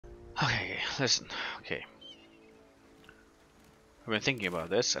Okay, listen. Okay. I've been thinking about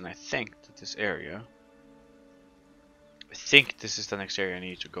this, and I think that this area... I think this is the next area I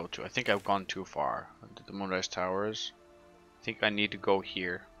need to go to. I think I've gone too far. The Moonrise Towers. I think I need to go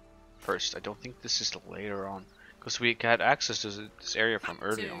here first. I don't think this is later on. Because we had access to this area from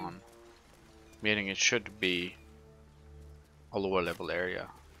early on. Meaning it should be a lower level area.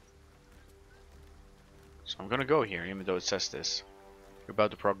 So I'm gonna go here, even though it says this. You're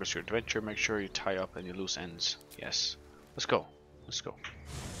about to progress your adventure, make sure you tie up any loose ends. Yes. Let's go. Let's go.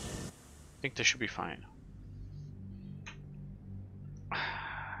 I think this should be fine.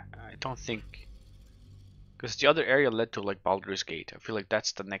 I don't think... Because the other area led to like Baldur's Gate. I feel like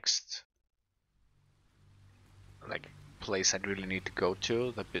that's the next... like place I'd really need to go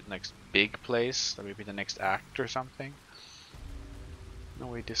to. The next big place. That would be the next act or something. No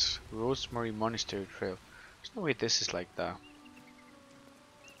way this... Rosemary Monastery Trail. There's no way this is like the...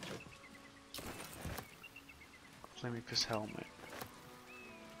 Flaming Fist Helmet.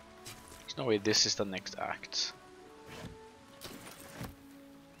 There's no way this is the next act.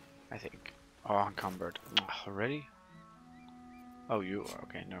 I think. Oh, encumbered. Already? Oh, you are.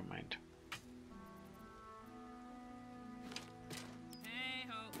 Okay, never mind.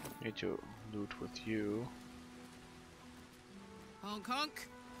 Need to loot with you. Honk honk.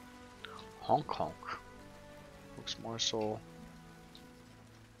 Honk honk. Looks more so.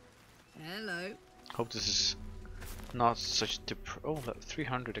 Hello. Hope this is not such oh,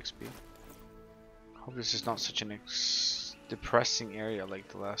 300 XP. Hope this is not such an depressing area like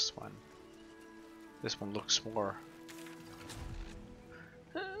the last one. This one looks more.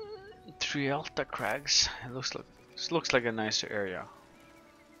 Trialta Crags. It looks like this looks like a nicer area.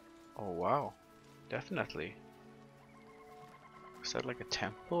 Oh wow, definitely. Is that like a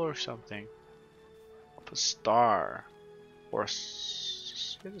temple or something? Of a star, or it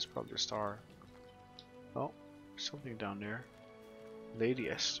is probably a star. Oh, something down there. Lady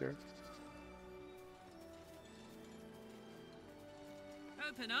Esther.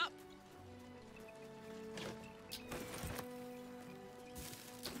 Open up.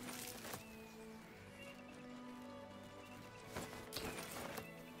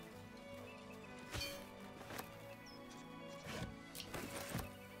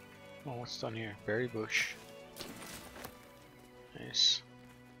 Oh, what's down here? Berry bush. Nice.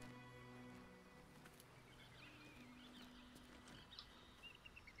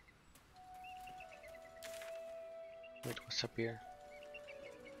 Wait, what's up here?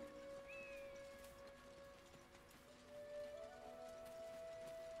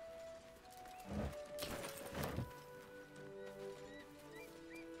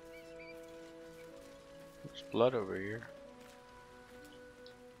 There's blood over here.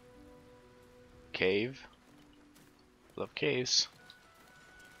 Cave. Love caves.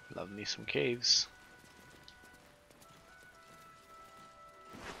 Love me some caves.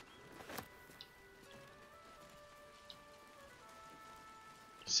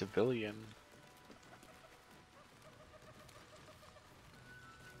 Civilian.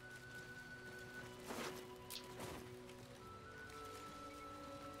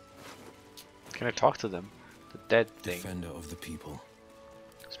 Can I talk to them? The dead thing. Defender of the people.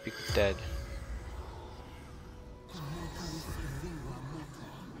 Speak with dead.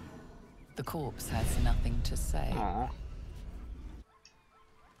 The corpse has nothing to say. Aww.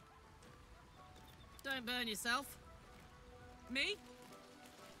 Don't burn yourself. Me?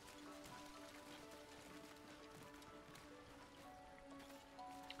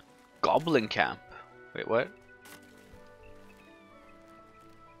 Goblin camp. Wait, what?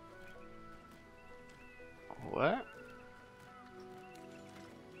 What?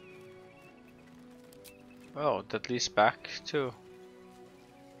 Oh, that leads back to...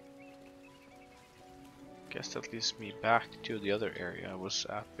 Guess that leads me back to the other area I was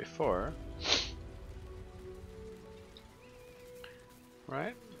at before.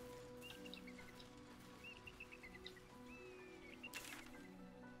 Right?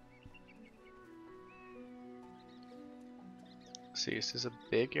 See, this is a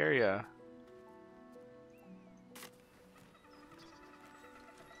big area.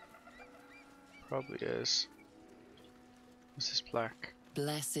 Probably is. What's this plaque?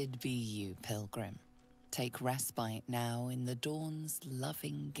 Blessed be you, pilgrim. Take respite now in the dawn's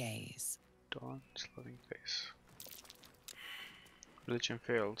loving gaze. Dawn's loving face. Religion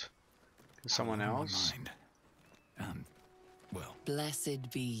failed. Can someone Power in my else? mind. Well,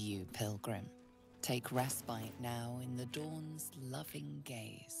 Blessed be you, pilgrim. Take respite now in the dawn's loving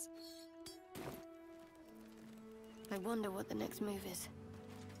gaze. I wonder what the next move is.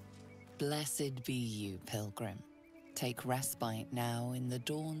 Blessed be you, pilgrim. Take respite now in the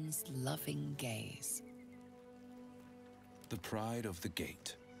dawn's loving gaze. The pride of the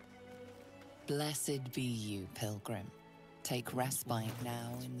gate. Blessed be you, pilgrim. Take respite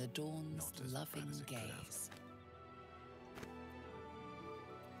now in the dawn's Not as loving bad as it could have. gaze.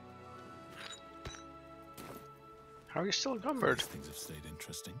 How are you still encumbered? These things have stayed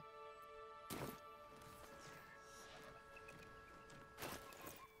interesting.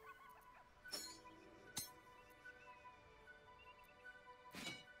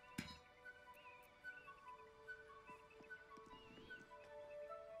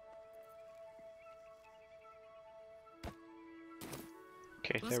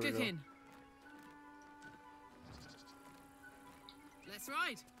 Okay, Let's there we kick go. in. Let's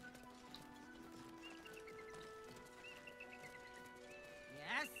ride.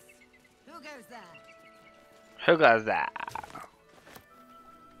 Yes? Who goes there? Who got that?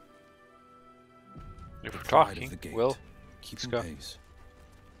 If we're Pride of talking, the gate. Will, Keep let's in go. pace.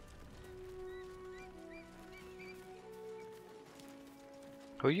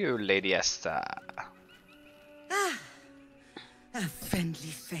 Who are you, Lady Esther? A friendly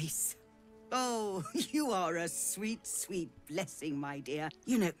face. Oh, you are a sweet, sweet blessing, my dear.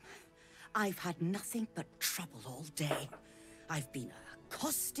 You know, I've had nothing but trouble all day. I've been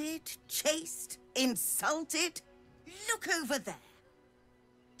accosted, chased, insulted. Look over there.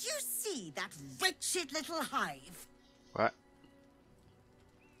 Do you see that wretched little hive? What?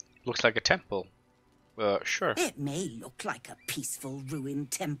 Looks like a temple. Sure. It may look like a peaceful ruined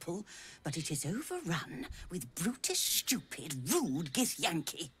temple, but it is overrun with brutish, stupid, rude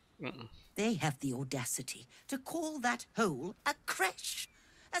Githyanki. They have the audacity to call that hole a creche,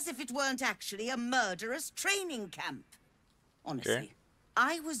 as if it weren't actually a murderous training camp. Honestly, Okay.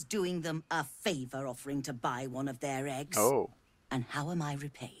 I was doing them a favor offering to buy one of their eggs. Oh. And how am I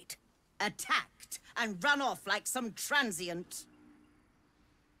repaid? Attacked and run off like some transient.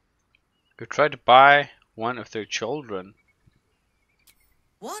 You tried to buy one of their children.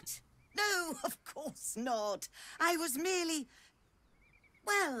 What? No, of course not. I was merely...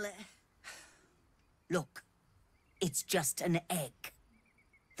 Well... Look, it's just an egg.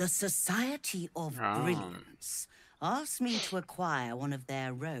 The Society of Brilliance asked me to acquire one of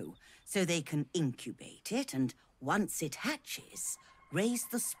their roe so they can incubate it and, once it hatches, raise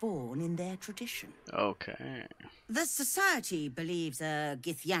the spawn in their tradition. Okay. The Society believes a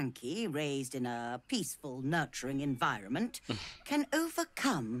Githyanki raised in a peaceful, nurturing environment can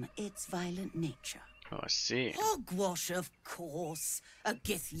overcome its violent nature. Oh, I see. Hogwash, of course. A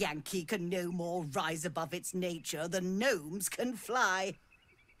Githyanki can no more rise above its nature than gnomes can fly.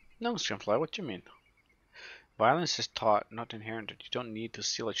 Gnomes can fly. What do you mean? Violence is taught, not inherited. You don't need to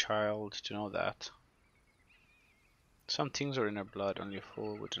steal a child to know that. Some things are in our blood. Only a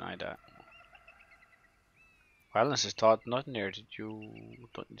fool would deny that. Violence is taught, not inherited. You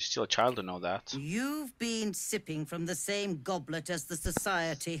don't steal a child to know that. You've been sipping from the same goblet as the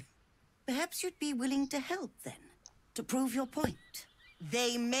Society. Perhaps you'd be willing to help then, to prove your point.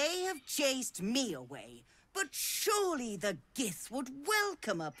 They may have chased me away, but surely the Gith would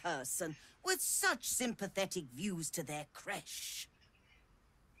welcome a person with such sympathetic views to their creche.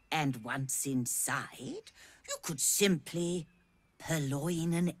 And once inside, you could simply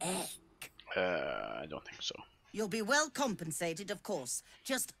purloin an egg. I don't think so. You'll be well compensated, of course.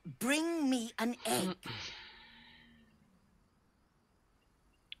 Just bring me an egg.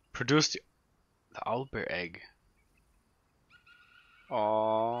 Produce the Albert egg.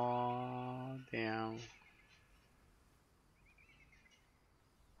 Oh, damn.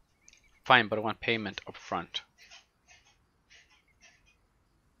 Fine, but I want payment up front.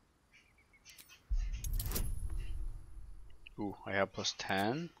 Ooh, I have plus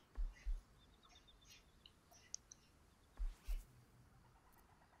 10.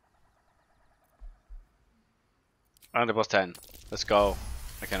 And plus 10. Let's go.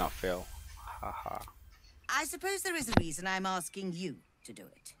 I cannot fail. Haha. I suppose there is a reason I'm asking you to do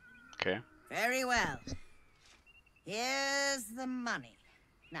it. Okay. Very well. Here's the money.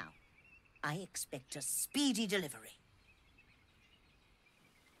 Now, I expect a speedy delivery.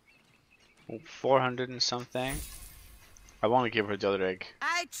 Ooh, 400 and something. I want to give her the other egg.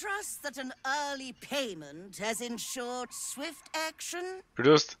 I trust that an early payment has ensured swift action.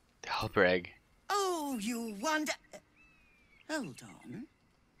 Produced the Albert egg. Oh, you wonder... Hold on.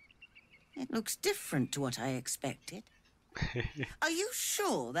 It looks different to what I expected. Are you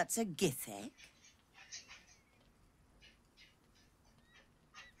sure that's a Gith egg?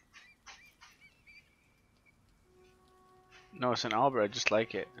 No, it's an Albert. I just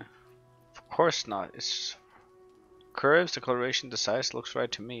like it. Of course not. It's curves, the coloration, the size looks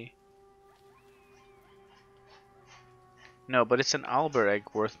right to me. No, but it's an Albert egg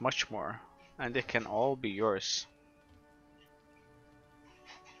worth much more. And it can all be yours.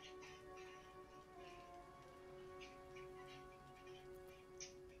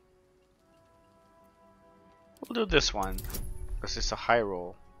 We'll do this one. Because it's a high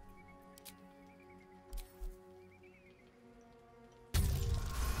roll.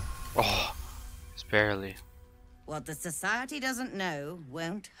 Oh, it's barely. What the Society doesn't know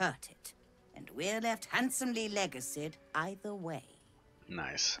won't hurt it. And we're left handsomely legacied either way.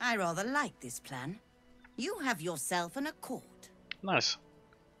 Nice. I rather like this plan. You have yourself an accord. Nice.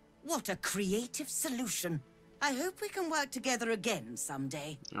 What a creative solution. I hope we can work together again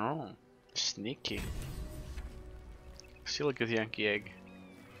someday. Oh, sneaky. Still a good Yankee egg.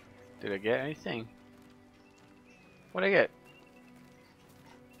 Did I get anything? What'd I get?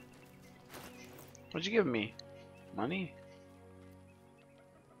 What'd you give me? Money?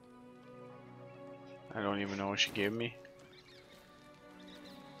 I don't even know what she gave me.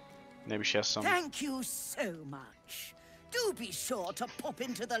 Maybe she has some. Thank you so much. Do be sure to pop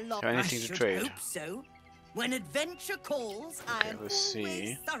into the lobby. Got anything I to should trade? hope so. When adventure calls, I am let's always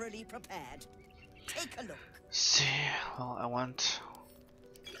see. thoroughly prepared. Take a look. See, well, I want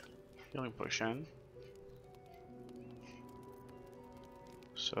healing potion.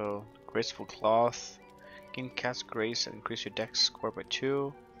 So, graceful cloth. Gain cast grace and increase your dex score by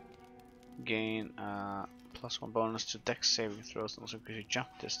 2. Gain +1 bonus to dex saving throws and also increase your jump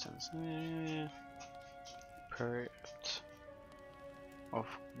distance. Period of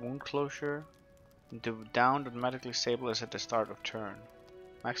wound closure. The downed automatically stabilizes at the start of turn.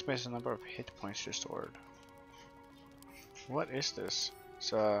 Maximize the number of hit points restored. What is this?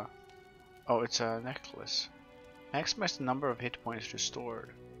 It's a... Oh, it's a necklace. Maximize the number of hit points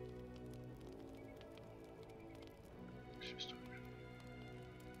restored.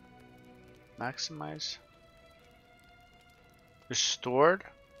 Maximize. Restored?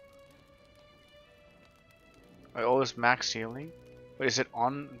 I always max healing? But is it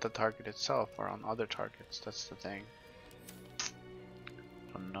on the target itself or on other targets? That's the thing.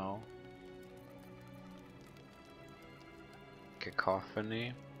 I don't know.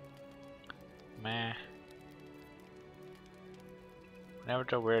 Cacophony. Meh. Whenever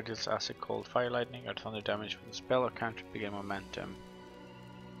the wearer deals acid, cold, fire, lightning, or thunder damage with a spell or counter, begin momentum.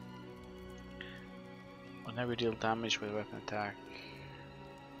 Whenever you deal damage with a weapon attack.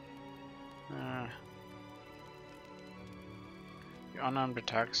 Your unarmed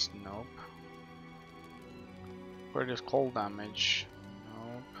attacks, nope. Where does cold damage?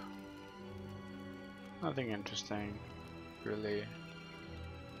 Nope. Nothing interesting, really.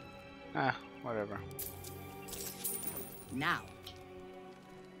 Whatever. Now.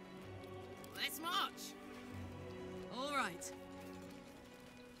 Let's march. All right.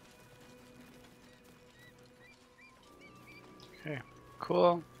 Okay,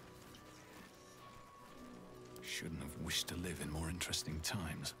 cool. Shouldn't have wished to live in more interesting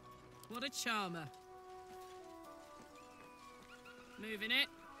times. What a charmer. Moving it.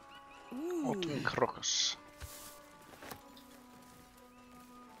 Autumn crocus.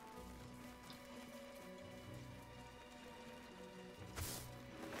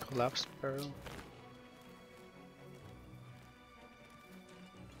 Collapsed barrel.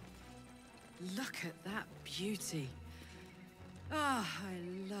 Look at that beauty. Ah,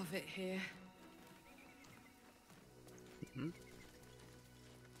 I love it here.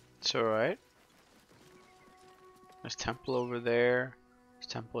 It's alright. There's temple over there. There's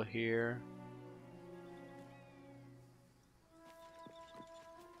temple here.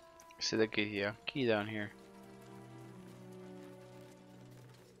 See the key here. Key down here.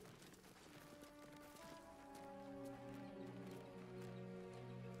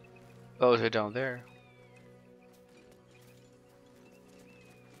 Oh, is it down there?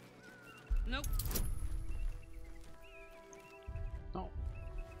 Nope. No.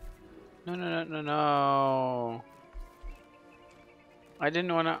 No, no, no, no, no. I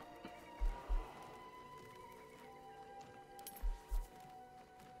didn't wanna.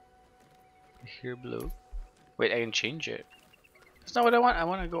 Here, blue. Wait, I can change it. That's not what I want. I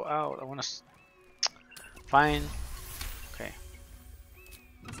want to go out. I want to. Fine. Okay.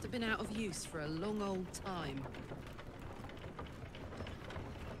 Must have been out of use for a long old time.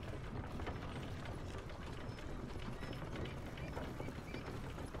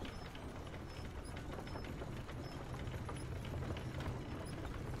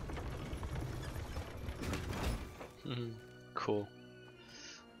 Cool.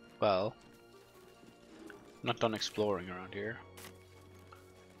 Well, I'm not done exploring around here.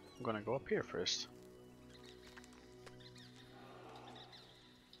 I'm gonna go up here first.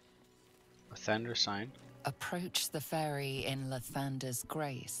 A thunder sign. Approach the fairy in Lathander's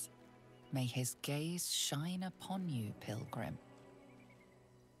grace. May his gaze shine upon you, pilgrim.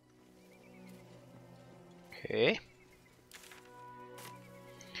 Okay.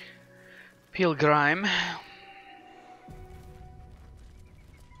 Pilgrim.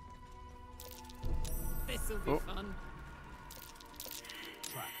 This'll be fun.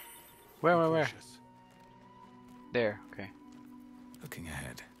 Where? There, okay. Looking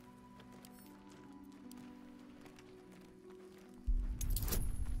ahead.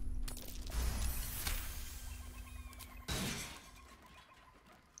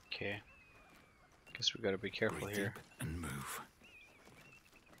 Okay. Guess we gotta be careful Breathe here. deep and move.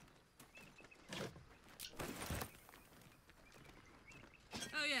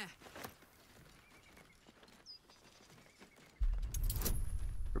 Oh yeah.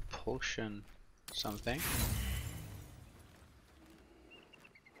 Repulsion something.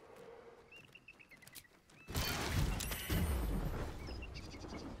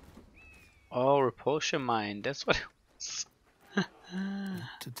 Oh, repulsion mine. That's what it was. What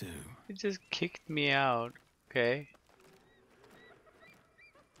to do? It just kicked me out. Okay.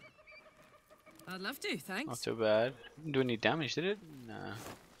 I'd love to, Not thanks. too bad. Didn't do any damage, did it? Nah.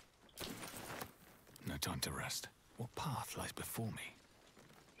 No time to rest. What path lies before me?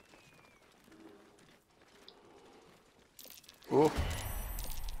 Ooh.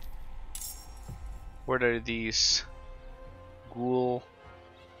 What are these? Ghoul.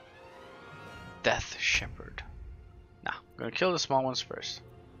 Death Shepherd. Nah, I'm gonna kill the small ones first.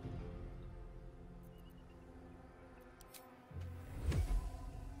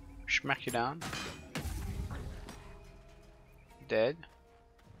 Smack you down. Dead.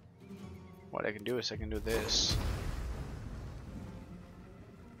 What I can do is I can do this.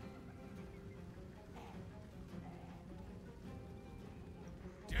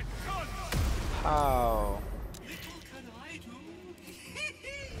 How?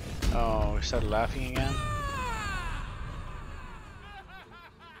 Oh, we started laughing again.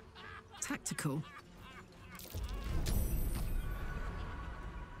 Tactical.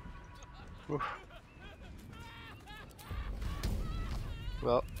 Oof.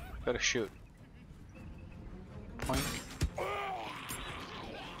 Well, gotta shoot. Point.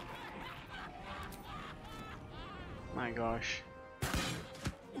 My gosh.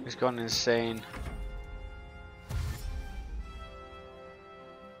 He's gone insane.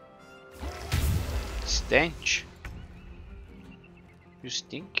 Stench. You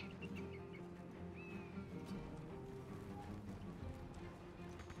stink.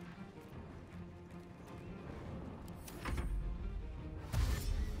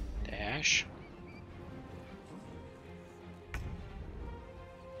 Dash.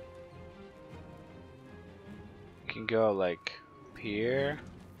 You can go like up here.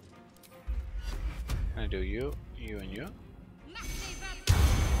 Can I do you, you and you? You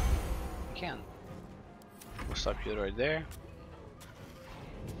can. We'll stop you right there.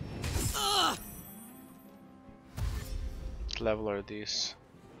 What level are these?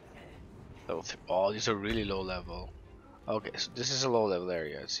 Level 3. Oh, these are really low level. Okay, so this is a low level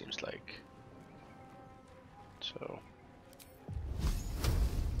area, it seems like. So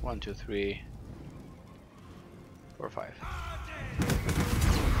 1, 2, 3, 4, 5.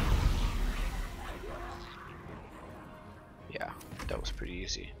 Yeah, that was pretty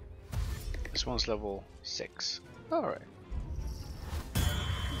easy. This one's level 6. Alright.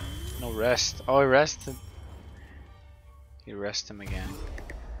 No rest. Oh, he rested. He rested him again.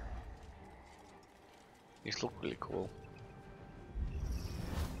 These look really cool.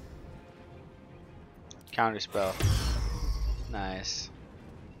 Counter spell. Nice.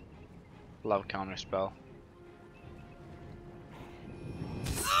 Love counter spell.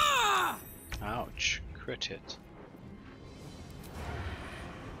 Ouch. Crit hit.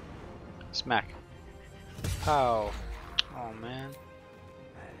 Smack. Pow. Oh man.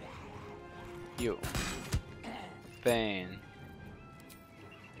 You. Bane.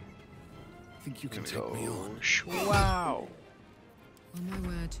 Think you can take me on? Wow. On my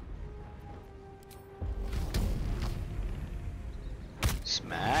word.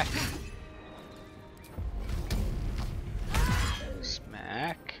 Smack.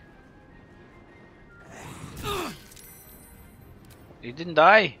 Smack. He didn't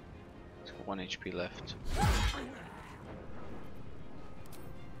die. He's got 1 HP left.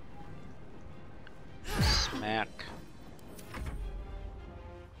 Smack.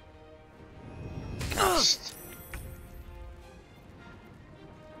 Cast.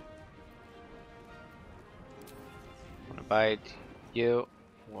 Wanna bite you?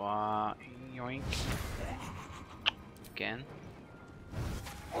 Wah, yoink. Again.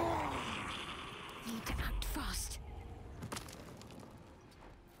 need to act fast.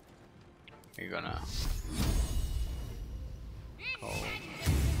 You're gonna. Oh,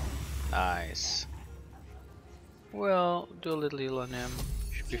 nice. Well, do a little heal on him.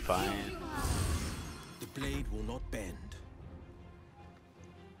 Should be fine. The blade will not bend.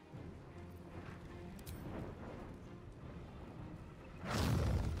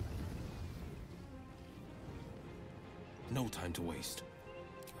 No time to waste.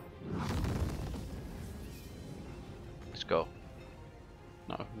 Let's go.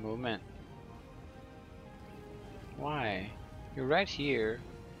 No movement. Why? You're right here.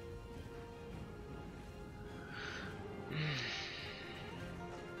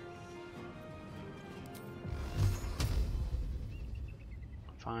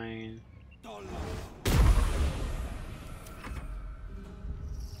 Fine.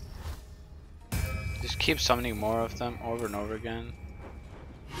 Just keep summoning more of them over and over again.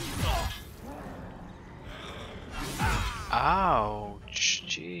 Ouch,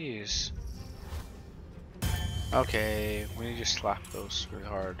 jeez. Okay, we need to slap those really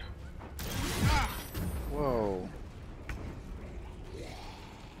hard. Whoa.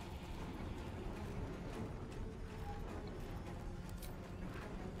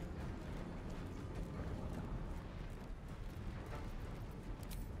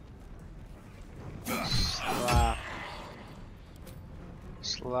 Slap.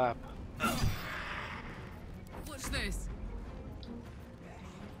 Slap. Watch this.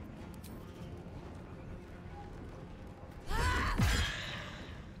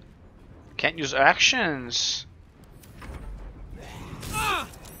 Can't use actions.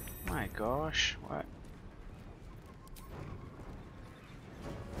 My gosh, what?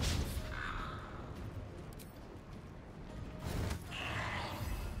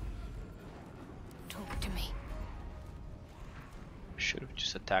 Talk to me. Should have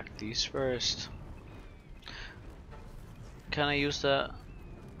just attacked these first. Can I use that?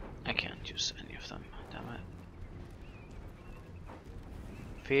 I can't use any of them. Damn it.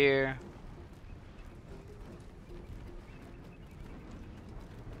 Fear.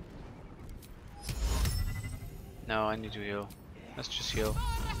 No, I need to heal. Let's just heal.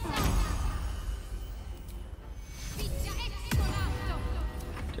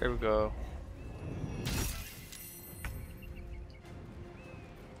 There we go.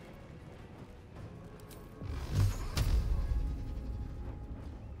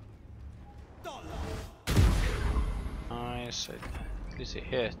 Nice. At least it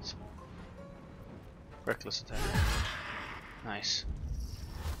hit. Reckless attack. Nice.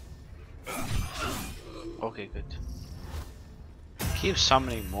 Okay, good. Keep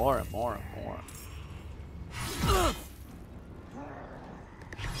summoning more and more and more.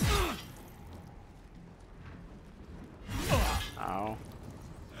 Ow.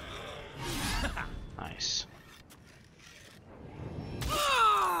 Nice.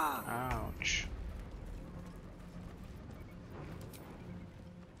 Ouch.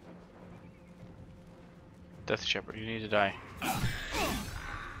 Death Shepherd, you need to die.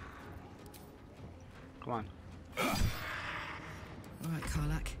 Come on. Alright,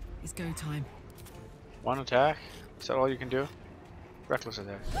 Karlak. It's go time. One attack? Is that all you can do? Reckless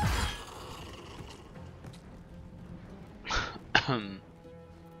attack.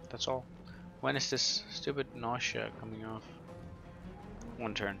 That's all. When is this stupid nausea coming off?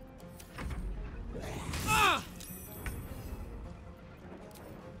 One turn.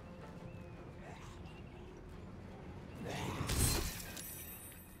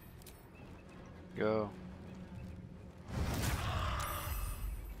 Go.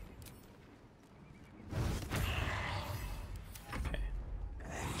 Okay.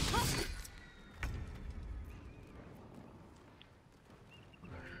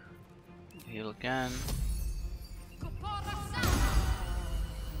 Heal again.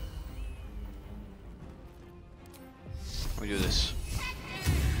 We do this.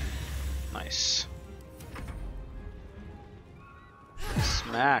 Nice.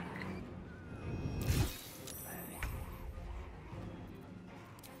 Smack.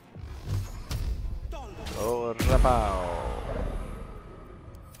 Oh, rabow.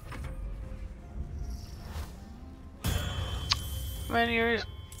 Many years.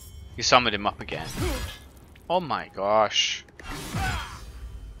 You summoned him up again. Oh my gosh.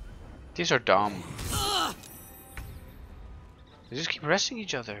 These are dumb. They just keep resting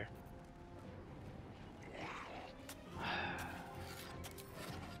each other.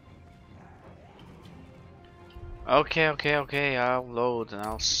 Okay, I'll load and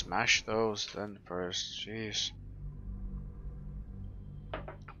I'll smash those then first. Jeez.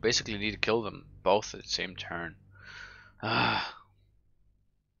 Basically need to kill them both at the same turn. Ah.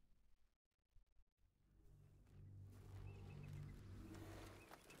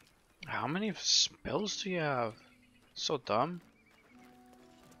 How many spells do you have? So dumb.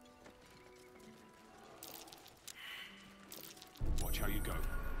 Watch how you go.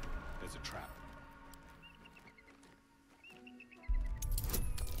 There's a trap.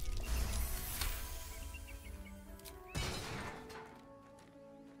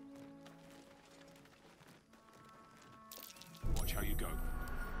 Watch how you go.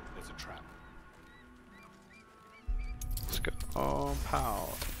 There's a trap. Let's go. Oh, pow.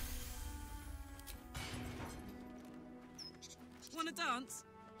 Wanna dance?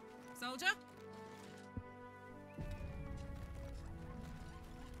 Soldier?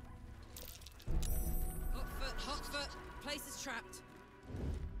 Hot foot. Place is trapped.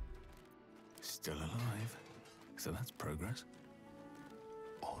 Still alive. So that's progress.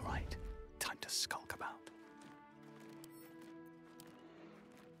 All right. Time to skulk about.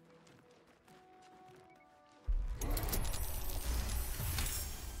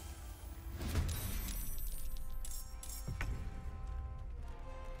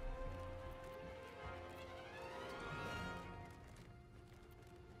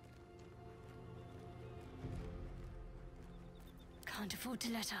 Can't afford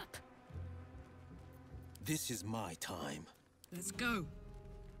to let up. This is my time. Let's go.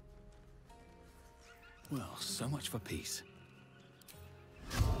 Well, so much for peace.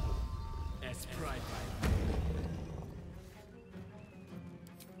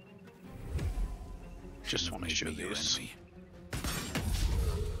 Just want to show this.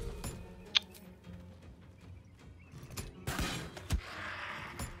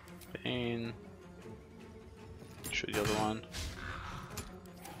 Pain. Shoot the other one.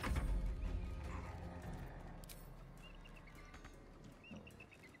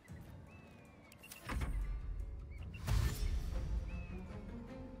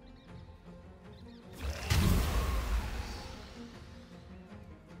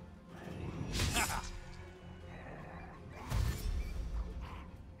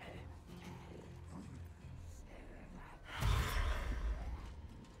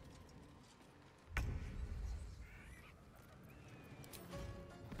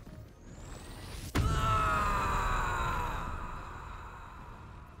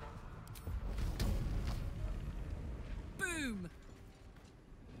 Boom!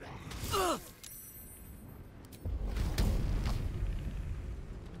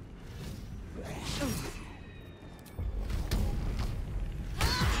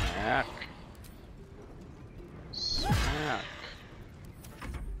 Smack. Smack.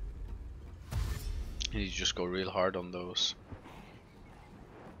 And you just go real hard on those.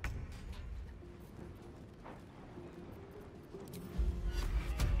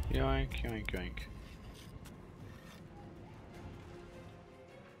 Yoink, yoink, yoink.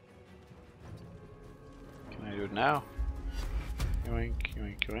 Can I do it now? Yoink,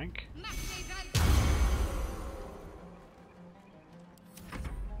 yoink, yoink.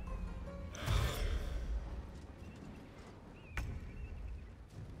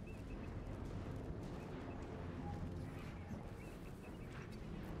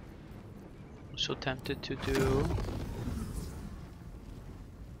 I'm so tempted to do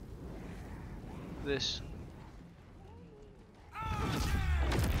this.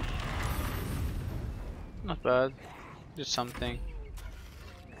 Not bad, just something.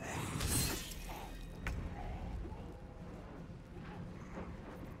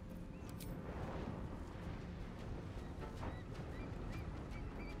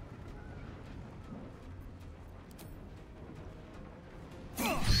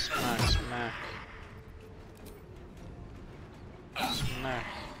 Smack, smack. Smack.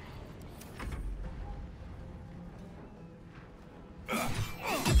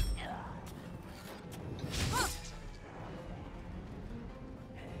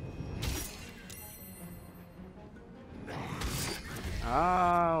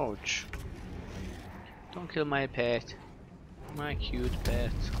 Ouch. Don't kill my pet. My cute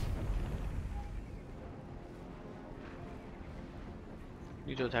pet.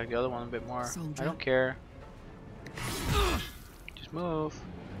 Need to attack the other one a bit more. Soldier. I don't care. Just move.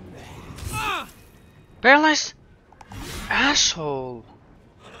 Paralyzed! Asshole!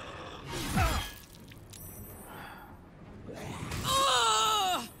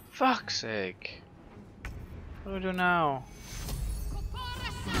 Fuck's sake. What do we do now?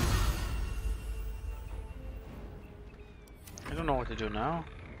 I don't know what to do now.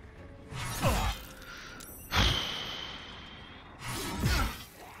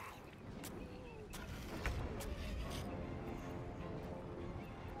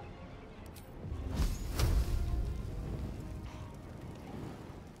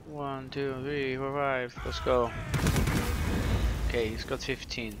 One, two, three, four, five. Let's go. Okay, he's got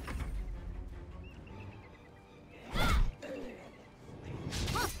 15.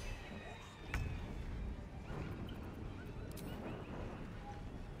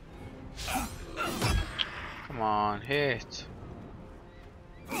 hit.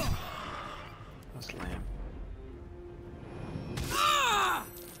 That's lame.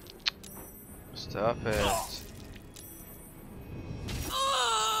 Stop it.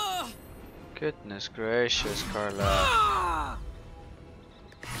 Goodness gracious, Carla.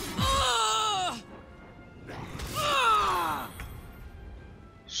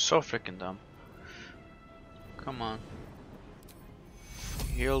 So freaking dumb. Come on.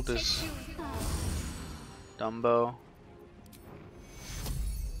 Heal this Dumbo.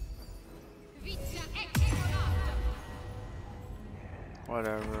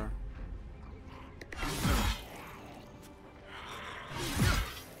 Whatever.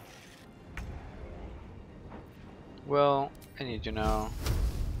 Well, I need to know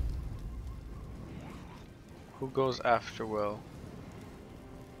who goes after Will.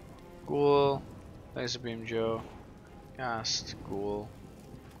 Ghoul, Laser Beam Joe, Gast, Ghoul,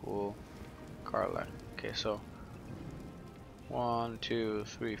 Carla. Okay, so 1, 2,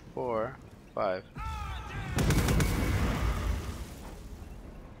 3, 4, 5,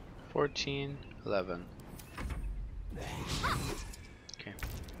 14, 11. Okay.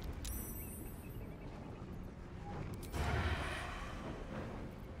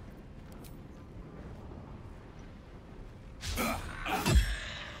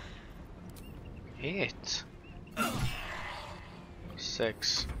 Eight.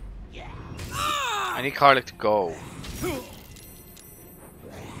 6. I need Karlik to go.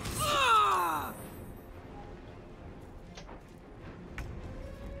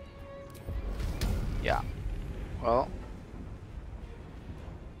 Yeah. Well,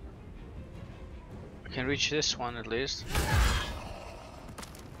 I can reach this one at least.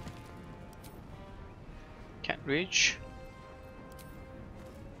 Can't reach.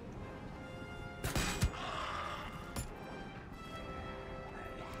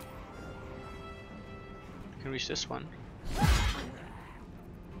 I can reach this one.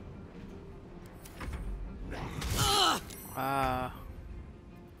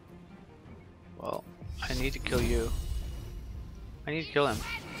 Well, I need to kill you. I need to kill him.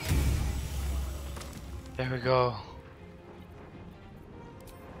 There we go.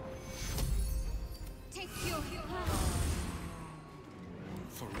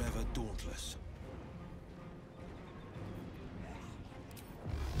 Forever dauntless.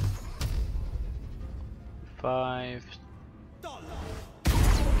 Five.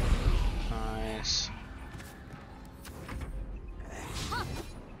 Nice.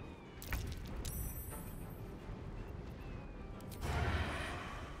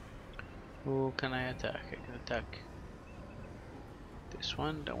 Who can I attack? I can attack this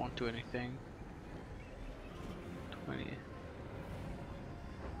one. That won't do anything. 20.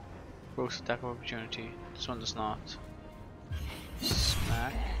 Gross attack of opportunity. This one does not.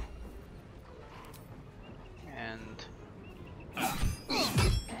 Smack. And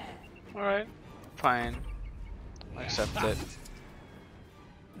alright, fine. I accept it.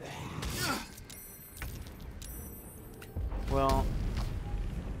 Well,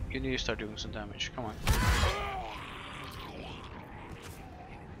 you need to start doing some damage. Come on.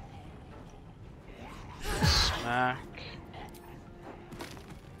 Smack.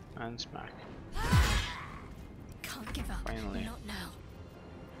 And smack. Can't give up. Finally. Not now.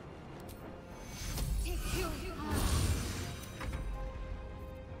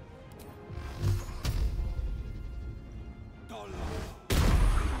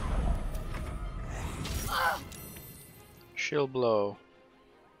 Shield blow.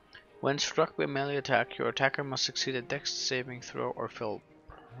 When struck by melee attack, your attacker must succeed a dex saving throw or fell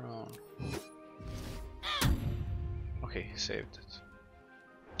prone. Okay, saved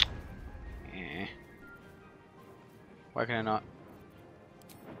it. Eh. Why can I not?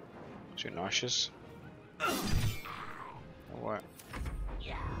 Is you nauseous? Or what?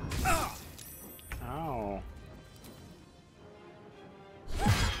 Ow.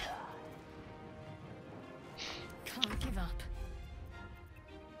 Can't give up.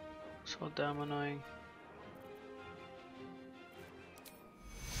 So damn annoying.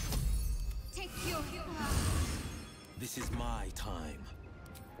 This is my time.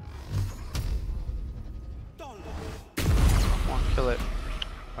 Come on, kill it.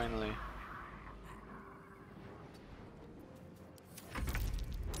 Finally.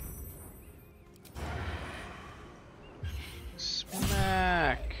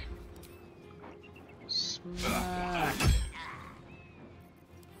 Smack. Smack.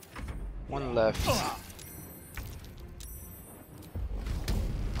 One left.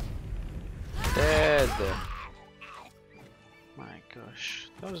 Dead. My gosh,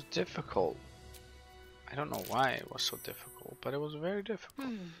 that was difficult. I don't know why it was so difficult, but it was very difficult.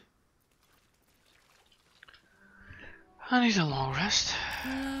 I need a long rest.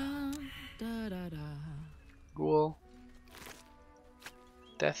 Da, da, da. Ghoul.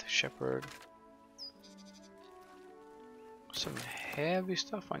 Death Shepherd. Some heavy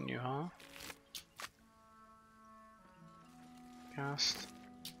stuff on you, huh? Cast.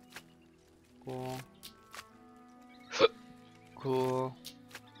 Cool. Cool.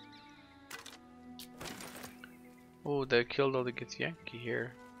 Oh, they killed all the Githyanki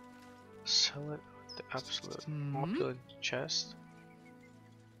here. Sell it with the absolute opulent chest.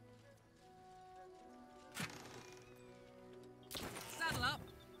 Saddle up.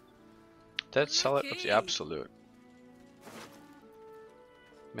 Let's sell it with the Okay. absolute.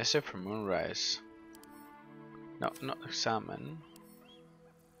 Missive from Moonrise. No, not examine.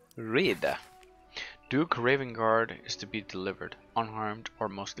 Read. Duke Ravengard is to be delivered, unharmed or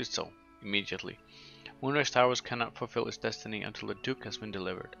mostly so, immediately. Moonrise Towers cannot fulfill its destiny until the Duke has been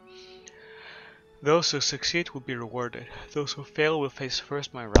delivered. Those who succeed will be rewarded. Those who fail will face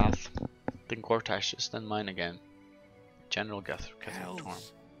first my wrath, then Gortash's, then mine again. General Catherine Torm.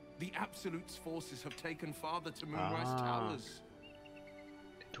 Hells! The Absolute's forces have taken Father to Moonrise Towers.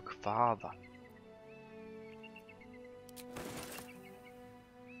 They took Father.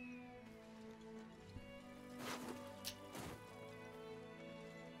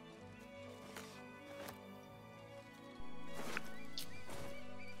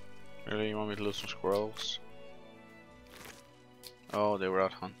 Really, you want me to lose some squirrels? Oh, they were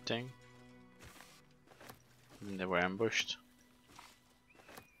out hunting. And they were ambushed.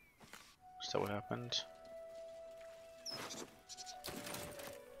 Is that what happened?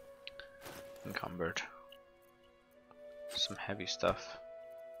 Encumbered. Some heavy stuff.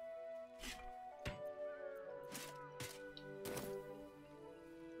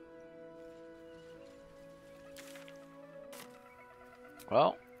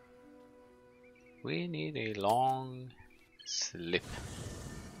 Well, we need a long sleep.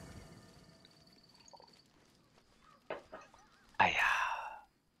 Aya.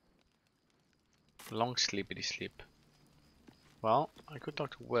 Long sleepity sleep. Well, I could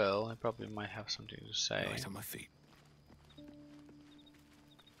talk to Will. I probably might have something to say. Right on my feet.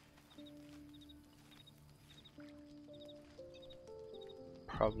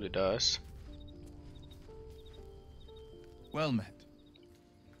 Probably does. Well met.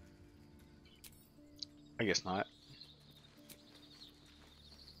 I guess not.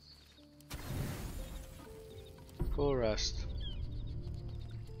 Full rest.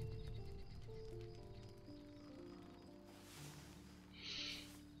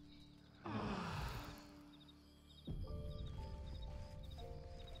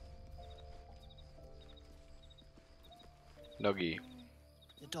 Doggy.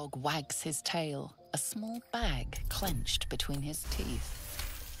 The dog wags his tail, a small bag clenched between his teeth.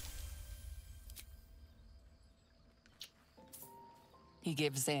 He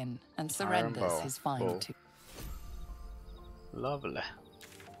gives in and surrenders bow. his find Bow. to. Lovely.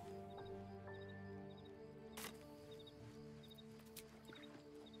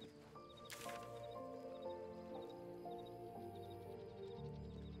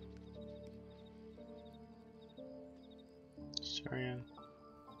 Syrian.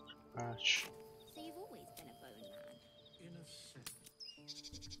 Scratch. So you've always been a bone man. In a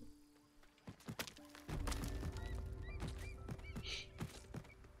sense.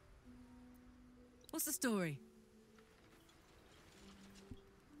 What's the story?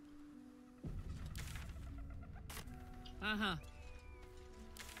 Uh-huh.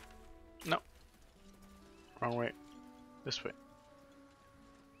 No. Wrong way. This way.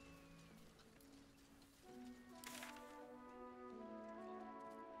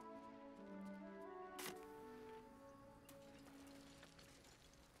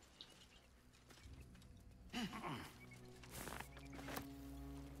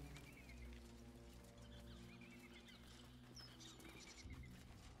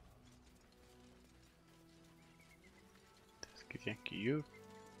 Thank you.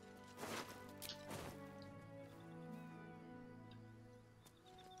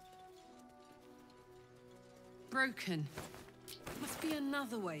 Broken. Must be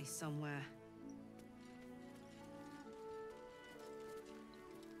another way somewhere.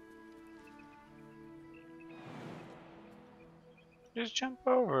 Just jump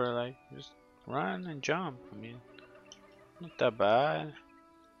over, like, just run and jump. I mean, not that bad.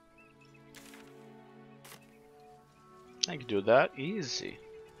 I can do that easy.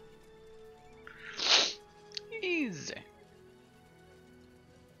 Easy.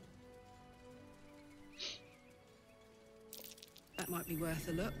 That might be worth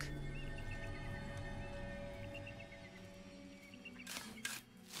a look.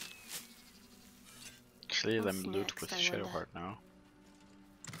 Actually, let me What's loot next, with I Shadow wonder? Heart now.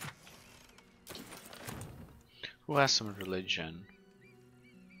 Who has some religion?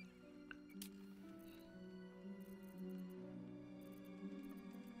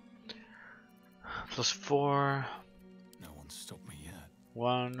 +4. No one's stopped me yet.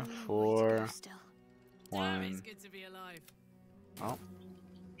 1, Way to 4, go still. Damn, it's 1. good to be alive. Oh,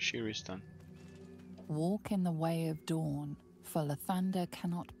 Shiri's done. Walk in the way of dawn, for Lathander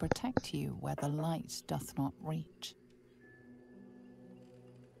cannot protect you where the light doth not reach.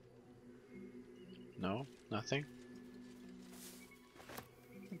 No, nothing.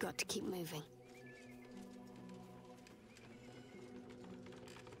 Got to keep moving.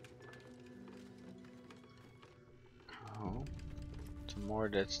 Oh, some more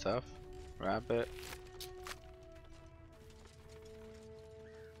dead stuff. Rabbit.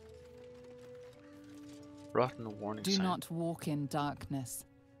 Rotten warning Do sign. not walk in darkness.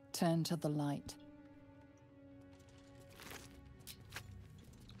 Turn to the light.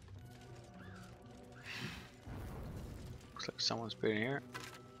 Looks like someone's been here.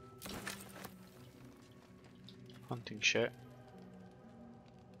 Hunting shit.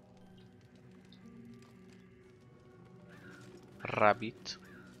 Rabbit.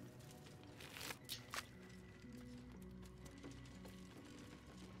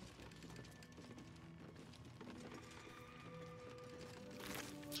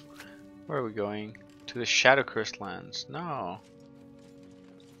 Where are we going? To the Shadow Cursed Lands. No.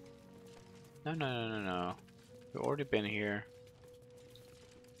 No, no, no, no, no. We've already been here.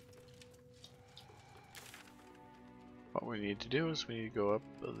 What we need to do is we need to go up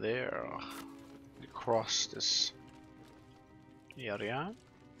there. Across this area.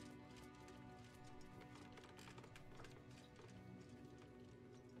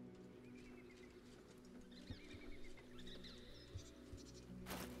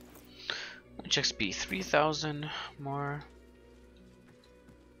 Much XP? 3,000 more.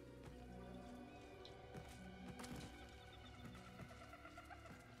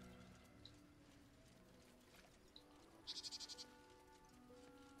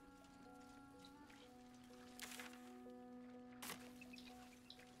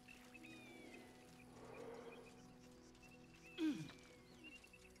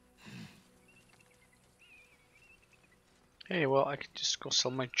 Hey, well, I could just go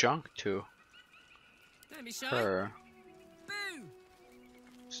sell my junk to Don't be shy. her. Boo!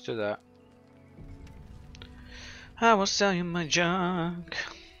 Let's do that. I will sell you my junk.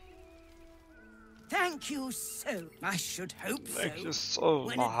 Thank you so. I should hope so. Thank you so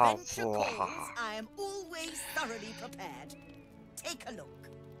When much. adventure calls, I am always thoroughly prepared. Take a look.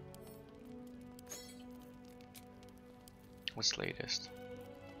 What's latest?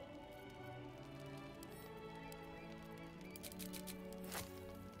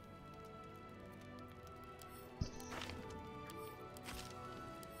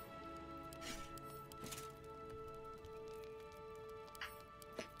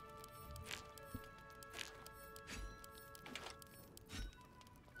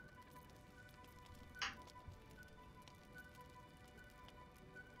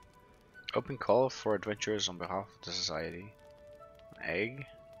 Open call for adventurers on behalf of the society. An egg?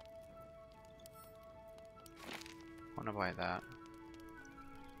 Wanna buy that?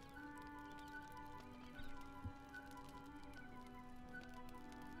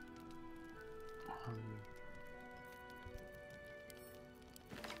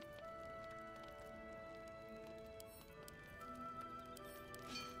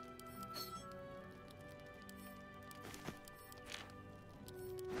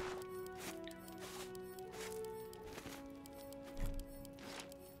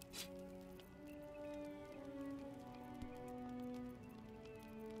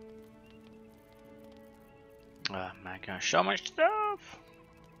 Man, can I show my stuff?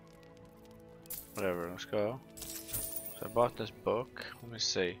 Whatever, let's go. So I bought this book. Let me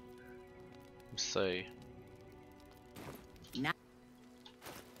see. Let's see. Now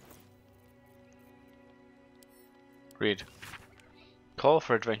Read. Call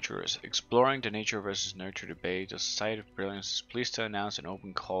for adventurers. Exploring the nature versus nurture debate, the Society of Brilliance is pleased to announce an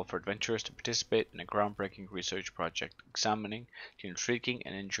open call for adventurers to participate in a groundbreaking research project examining the intriguing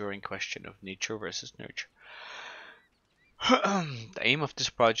and enduring question of nature versus nurture. The aim of this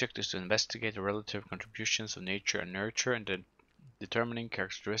project is to investigate the relative contributions of nature and nurture and determining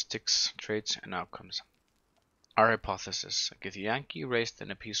characteristics, traits, and outcomes. Our hypothesis: a Githyanki raised in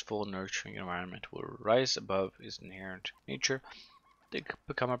a peaceful, nurturing environment will rise above its inherent nature to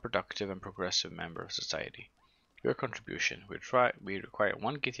become a productive and progressive member of society. Your contribution: we require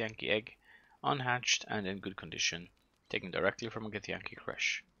 1 Githyanki egg, unhatched and in good condition, taken directly from a Githyanki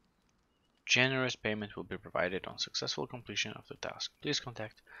crush. Generous payment will be provided on successful completion of the task. Please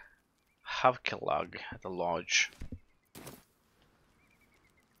contact Havkelag at the lodge.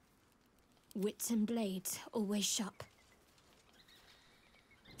 Wits and blades, always sharp.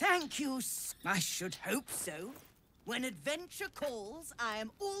 Thank you. I should hope so. When adventure calls, I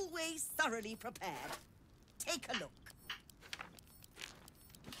am always thoroughly prepared. Take a look.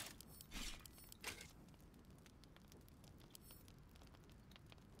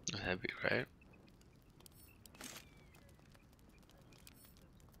 Heavy, right?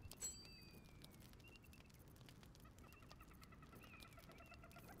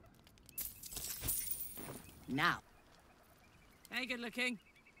 Now. Hey, good looking.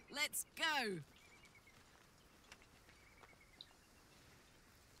 Let's go.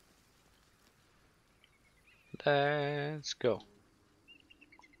 Let's go.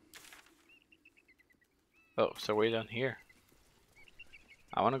 Oh, so way down here.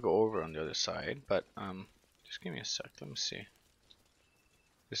 I want to go over on the other side, but just give me a sec. Let me see.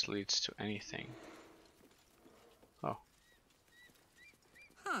 This leads to anything. Oh.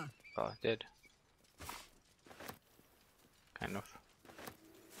 Huh. Well, it did. Kind of.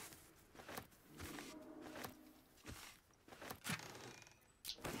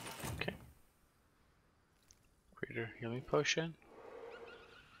 Okay. Greater healing potion.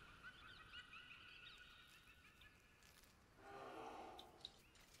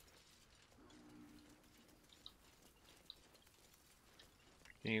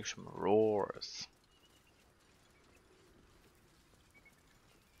 Need some roars.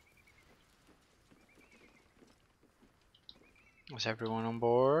 Is everyone on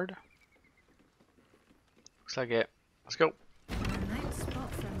board? Looks like it. Let's go. A remote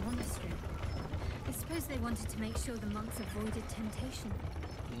spot for a monastery. I suppose they wanted to make sure the monks avoided temptation.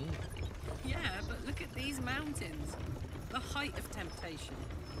 Yeah, but look at these mountains. The height of temptation.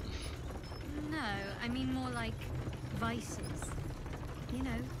 No, I mean more like vices. You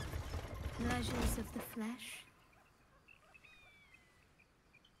know, pleasures of the flesh.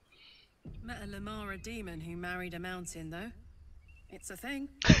 Met a Lamara demon who married a mountain, though. It's a thing.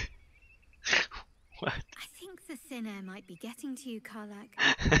 What? I think the thin air might be getting to you, Karlak.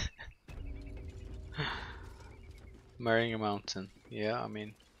 Marrying a mountain. Yeah, I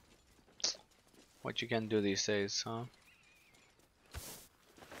mean, what you can do these days, huh?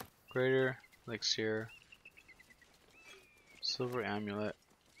 Greater elixir. Silver amulet.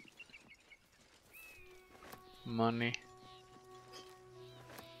 Money.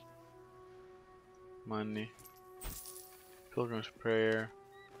 Money. Pilgrim's prayer.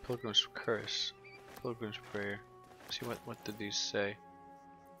 Pilgrim's curse. Pilgrim's prayer. See what did these say?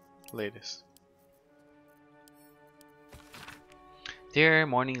 Latest. Dear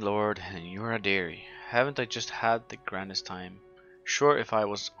morning lord, and you're a dairy. Haven't I just had the grandest time? Sure, if I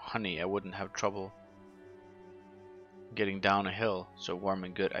was honey, I wouldn't have trouble getting down a hill. So warm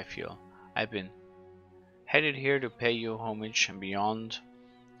and good I feel. I've been headed here to pay you homage and beyond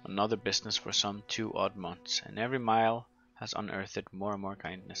another business for some 2 odd months, and every mile has unearthed more and more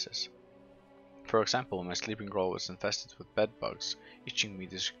kindnesses. For example, my sleeping growl was infested with bed bugs, itching me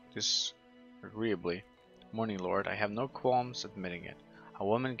disagreeably. Morning lord, I have no qualms admitting it. A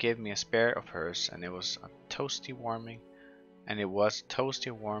woman gave me a spare of hers, and it was toasty warming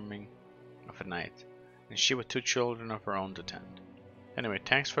of a night, and she with 2 children of her own to tend. Anyway,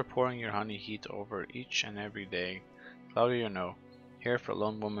 thanks for pouring your honey heat over each and every day, cloudy or no, here for a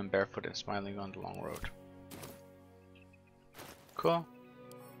lone woman barefoot and smiling on the long road. Cool.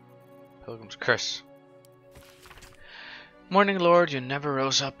 Pilgrim's curse. Morning lord, you never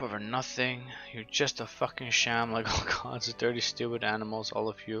rose up over nothing. You're just a fucking sham like all kinds of dirty stupid animals, all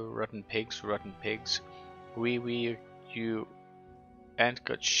of you. Rotten pigs, rotten pigs. You ain't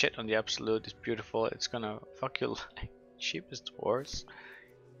got shit on the absolute. It's beautiful. It's gonna fuck you like cheapest horse.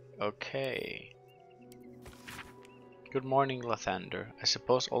 Okay. Good morning, Lathander. I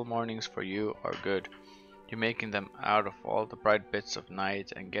suppose all mornings for you are good. You're making them out of all the bright bits of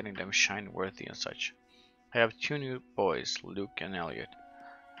night and getting them shine worthy and such. I have 2 new boys, Luke and Elliot,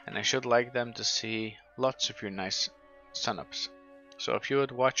 and I should like them to see lots of your nice sun-ups. So if you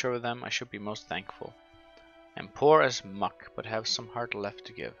would watch over them, I should be most thankful. I'm poor as muck, but have some heart left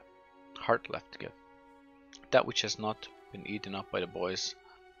to give. That which has not been eaten up by the boys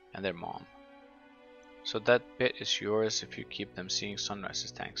and their mom. So that bit is yours if you keep them seeing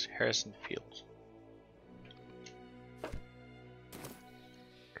sunrises. Thanks, Harrison Fields.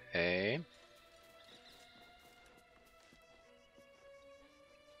 Okay.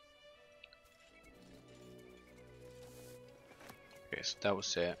 Okay, so that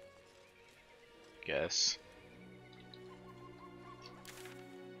was it. Guess.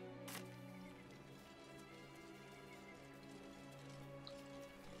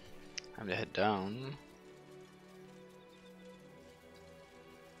 Time to head down.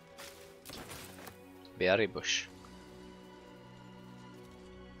 Berry bush.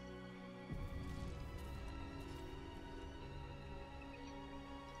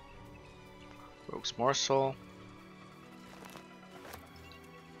 Rogue's morsel.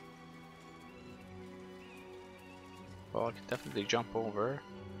 Well, I can definitely jump over.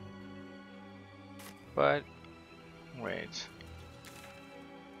 But wait.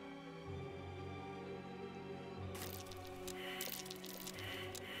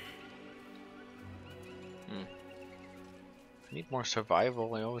 I need more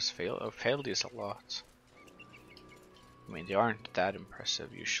survival. I always fail these a lot. I mean, they aren't that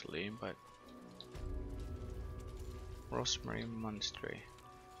impressive usually, but Rosemary Monastery.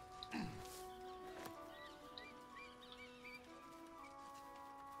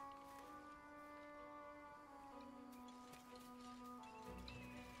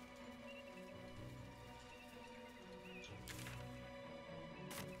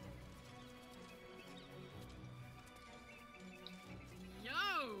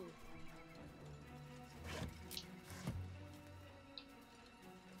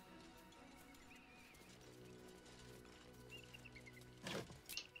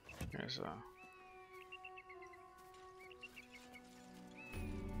 There's a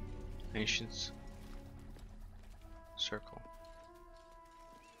ancient circle.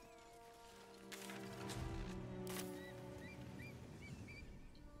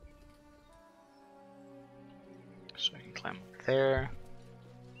 So I can climb up there.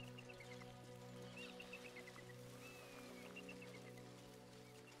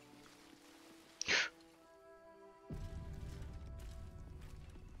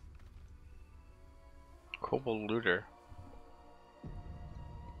 Kobold looter.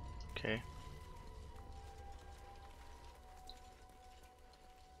 Okay.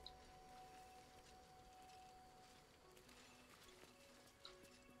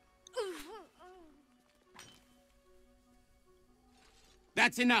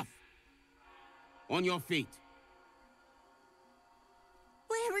 That's enough. On your feet.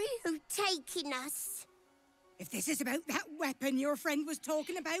 Where are you taking us? If this is about that weapon your friend was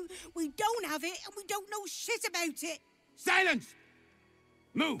talking about, we don't have it and we don't know shit about it. Silence!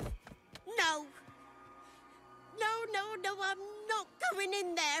 Move! No. No, I'm not going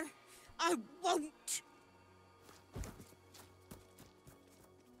in there. I won't.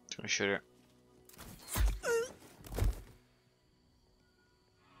 Just gonna shoot her.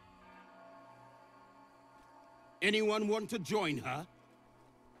 Anyone want to join her?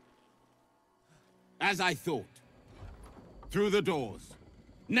 As I thought. Through the doors.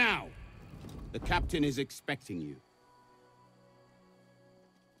 Now! The captain is expecting you.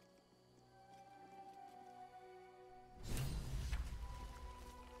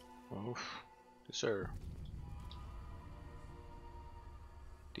 Oof.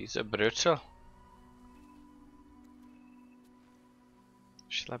 These are brutal.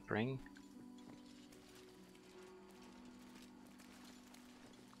 Shall I bring?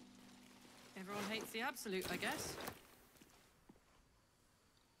 Everyone hates the absolute, I guess.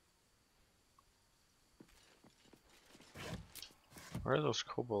 Where are those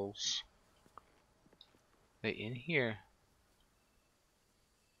kobolds? They in here?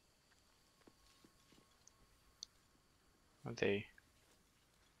 Are they?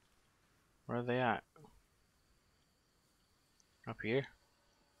 Where are they at? Up here?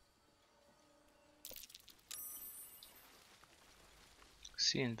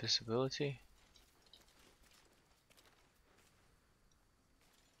 See invisibility?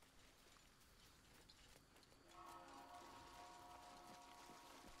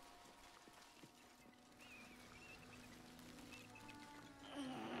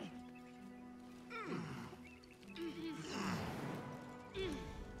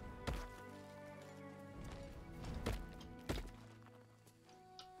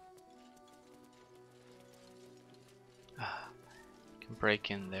 Can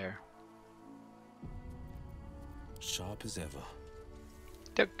break in there. Sharp as ever.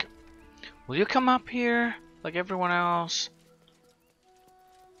 Duck. Will you come up here like everyone else?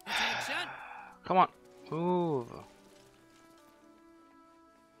 Attention! Come on, move.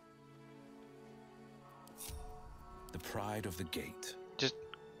 The pride of the gate. Just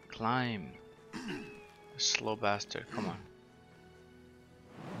climb. Slow bastard, come on.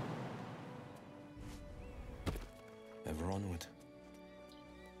 Ever onward.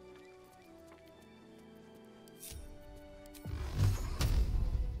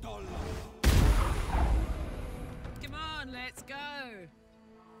 Come on, let's go!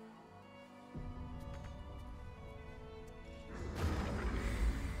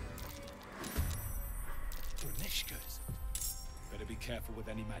 careful with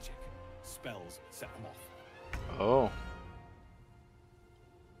any magic. Spells set them off. Oh.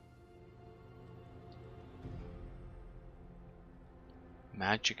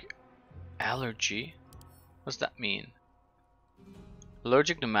 Magic allergy? What's that mean?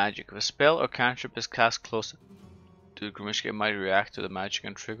 Allergic to magic. If a spell or cantrip is cast close to the Grimishka, it might react to the magic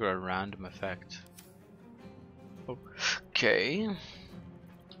and trigger a random effect. Okay.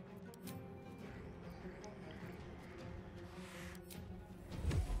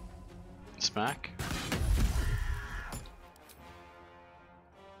 Smack.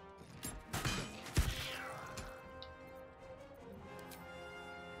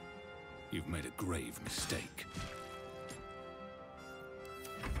 You've made a grave mistake.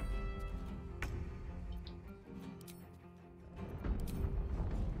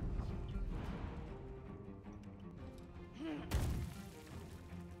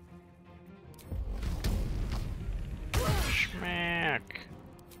 Smack.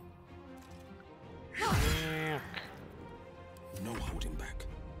 Smack. No holding back.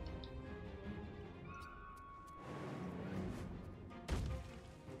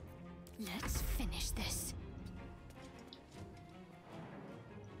 Let's finish this.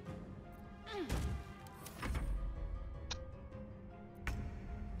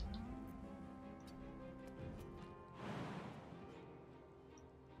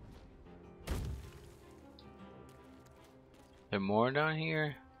 There more down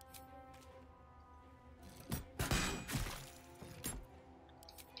here?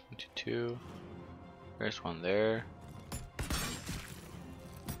 22. There's one there.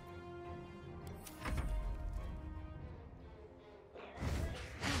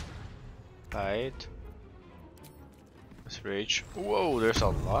 Fight. Let's rage. Whoa, there's a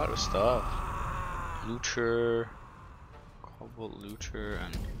lot of stuff. Looter, Cobalt Looter,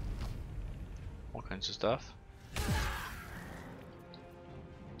 and all kinds of stuff.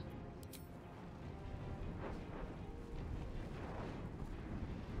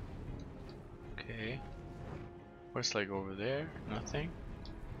 Okay. What's like over there? Nothing.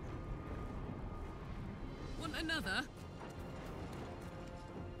 Want another?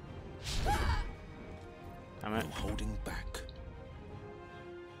 Damn it. No holding back.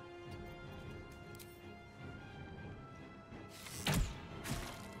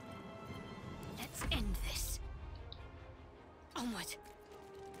 Let's end this. Onward.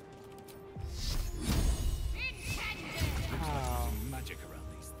 Magic around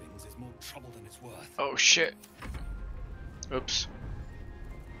these things is more trouble than it's worth. Oh shit. Oops.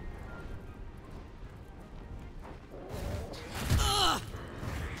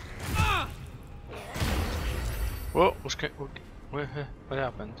 Whoa, what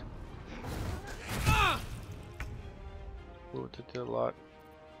happened? Oh, that did a lot.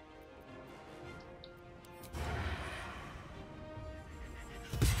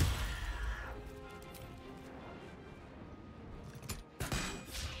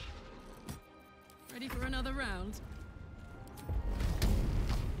 Ready for another round?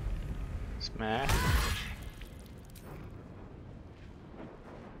 Smack.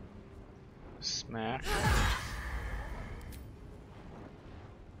 Smack.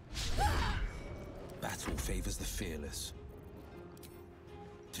 Battle favors the fearless.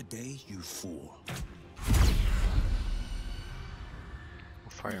 Today you fall.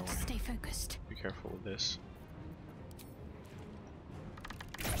 Fire away. Stay focused. Be careful with this.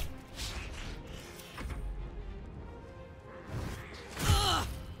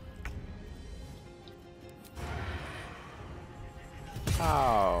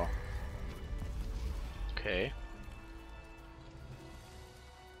 Ow. Okay.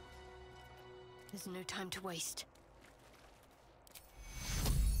 There's no time to waste.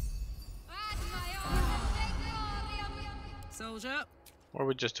 Soldier. Or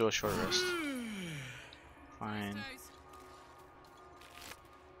we just do a short rest. Fine.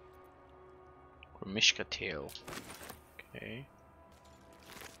 Mishka tail. Okay.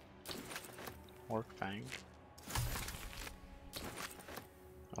 Orc fang.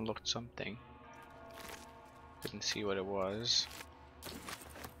 Unlocked something. Couldn't see what it was.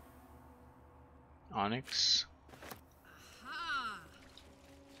 Onyx.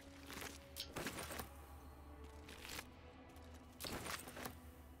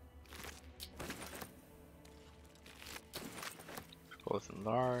 Both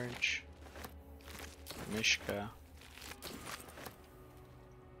enlarge. Mishka.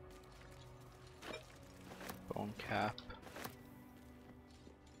 Bone cap.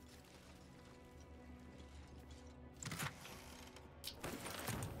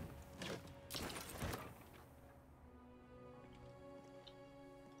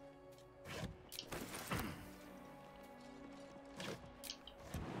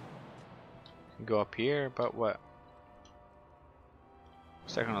 Go up here, but what?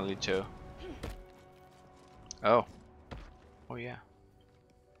 What's that gonna lead to? Oh. Oh yeah.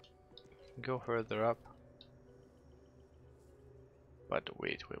 Go further up. But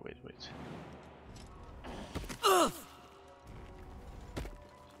wait. Ugh!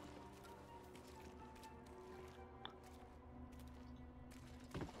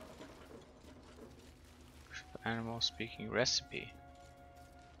 Animal speaking recipe.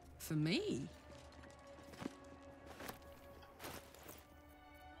 For me?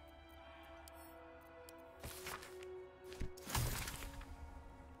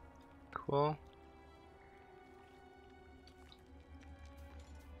 Cool.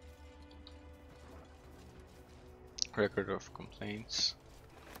 Record of complaints.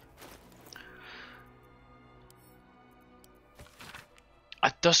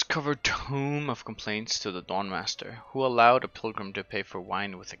 A dust-covered tome of complaints to the Dawnmaster, who allowed a pilgrim to pay for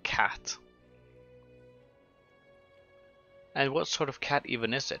wine with a cat. And what sort of cat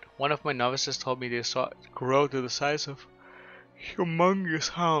even is it? One of my novices told me they saw it grow to the size of a humongous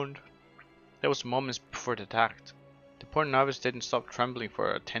hound. That was moments before it attacked. The poor novice didn't stop trembling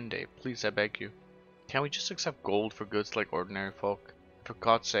for a 10-day. Please, I beg you. Can't we just accept gold for goods like ordinary folk? For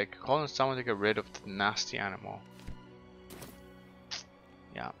God's sake, call on someone to get rid of the nasty animal.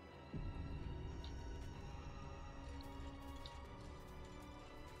 Yeah.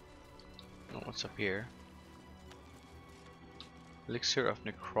 Oh, what's up here? Elixir of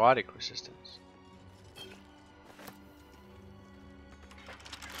necrotic resistance.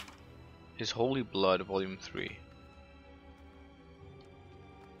 His Holy Blood, Volume 3.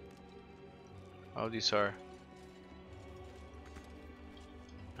 Oh, these are...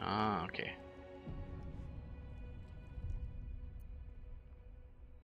 Ah, okay.